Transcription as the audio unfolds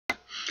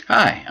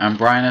Hi, I'm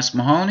Brian S.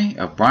 Mahoney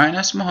of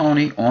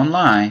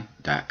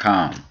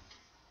BrianSMahoneyOnline.com.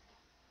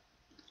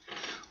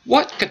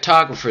 What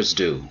cartographers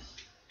do?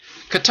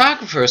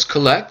 Cartographers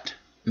collect,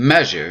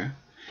 measure,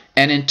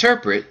 and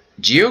interpret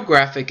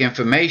geographic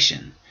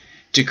information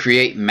to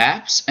create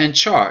maps and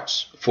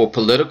charts for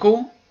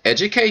political,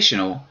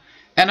 educational,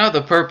 and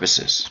other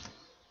purposes.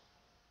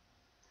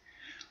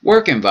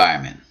 Work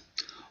environment.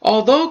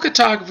 Although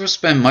cartographers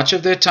spend much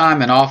of their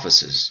time in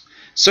offices,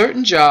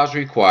 certain jobs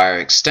require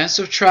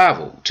extensive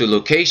travel to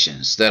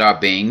locations that are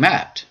being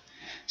mapped.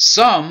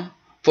 Some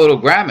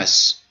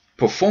photographers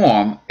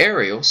perform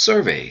aerial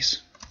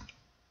surveys.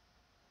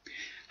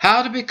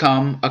 How to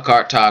become a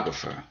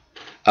cartographer.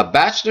 A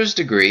bachelor's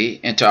degree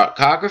in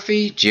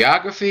topography,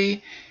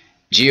 geography,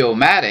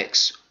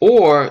 geomatics,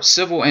 or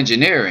civil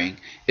engineering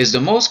is the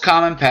most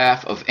common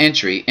path of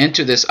entry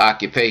into this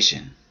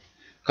occupation.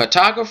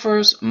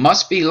 Cartographers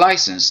must be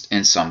licensed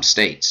in some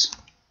states.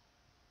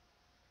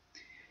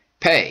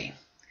 Pay.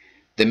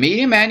 The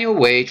median annual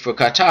wage for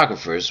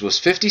cartographers was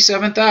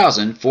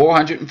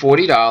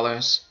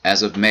 $57,440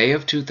 as of May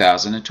of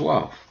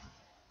 2012.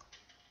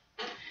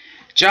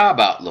 Job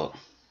outlook.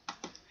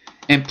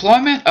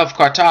 Employment of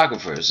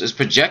cartographers is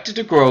projected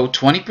to grow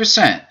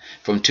 20%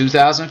 from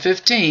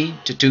 2015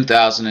 to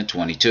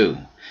 2022,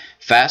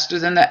 faster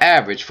than the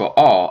average for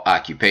all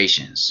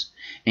occupations.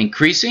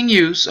 Increasing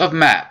use of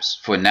maps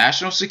for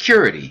national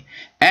security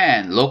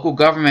and local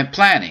government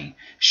planning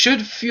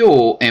should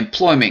fuel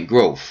employment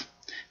growth.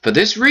 For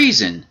this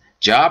reason,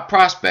 job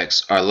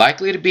prospects are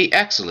likely to be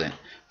excellent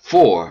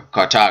for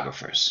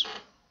cartographers.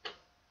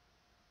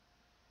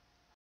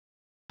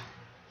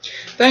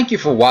 Thank you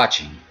for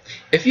watching.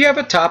 If you have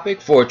a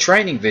topic for a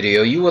training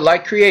video you would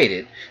like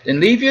created, then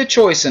leave your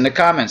choice in the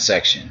comment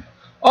section.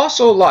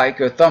 Also like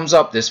or thumbs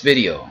up this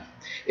video.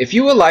 If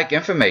you would like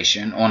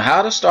information on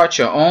how to start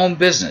your own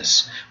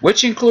business,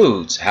 which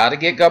includes how to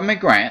get government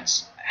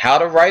grants, how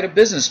to write a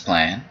business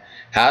plan,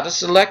 how to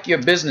select your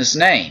business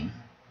name,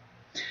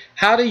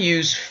 how to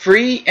use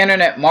free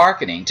internet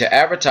marketing to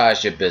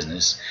advertise your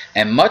business,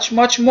 and much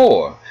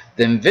more,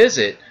 then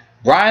visit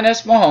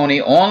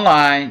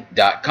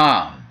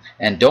BrianSMahoneyOnline.com.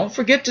 And don't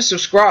forget to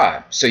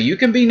subscribe so you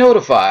can be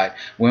notified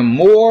when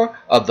more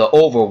of the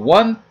over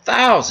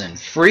 1,000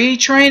 free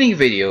training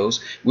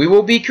videos we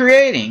will be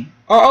creating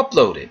are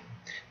uploaded.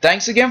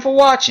 Thanks again for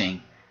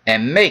watching,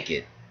 and make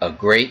it a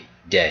great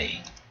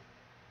day.